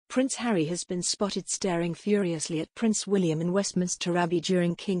Prince Harry has been spotted staring furiously at Prince William in Westminster Abbey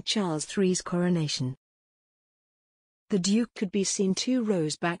during King Charles III's coronation. The Duke could be seen 2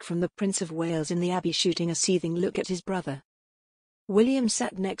 rows back from the Prince of Wales in the Abbey shooting a seething look at his brother. William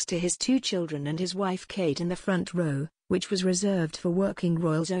sat next to his 2 children and his wife Kate in the front row, which was reserved for working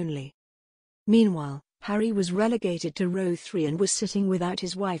royals only. Meanwhile, Harry was relegated to row 3 and was sitting without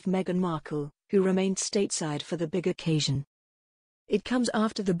his wife Meghan Markle, who remained stateside for the big occasion. It comes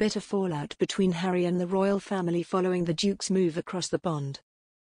after the bitter fallout between Harry and the royal family following the Duke's move across the pond.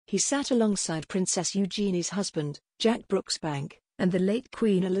 He sat alongside Princess Eugenie's husband, Jack Brooksbank, and the late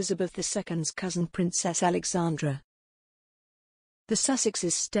Queen Elizabeth II's cousin Princess Alexandra. The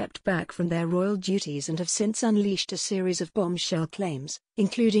Sussexes stepped back from their royal duties and have since unleashed a series of bombshell claims,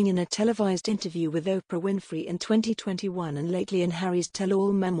 including in a televised interview with Oprah Winfrey in 2021 and lately in Harry's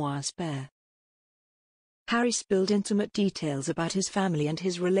tell-all memoir Spare. Harry spilled intimate details about his family and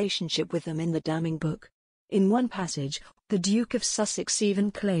his relationship with them in the damning book. In one passage, the Duke of Sussex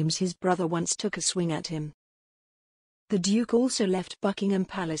even claims his brother once took a swing at him. The Duke also left Buckingham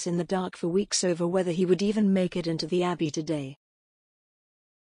Palace in the dark for weeks over whether he would even make it into the Abbey today.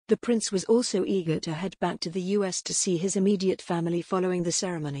 The Prince was also eager to head back to the US to see his immediate family following the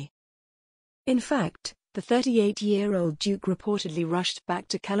ceremony. In fact, the 38-year-old Duke reportedly rushed back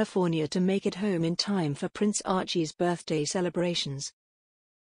to California to make it home in time for Prince Archie's birthday celebrations.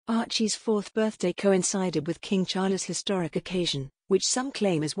 Archie's 4th birthday coincided with King Charles' historic occasion, which some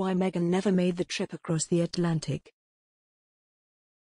claim is why Meghan never made the trip across the Atlantic.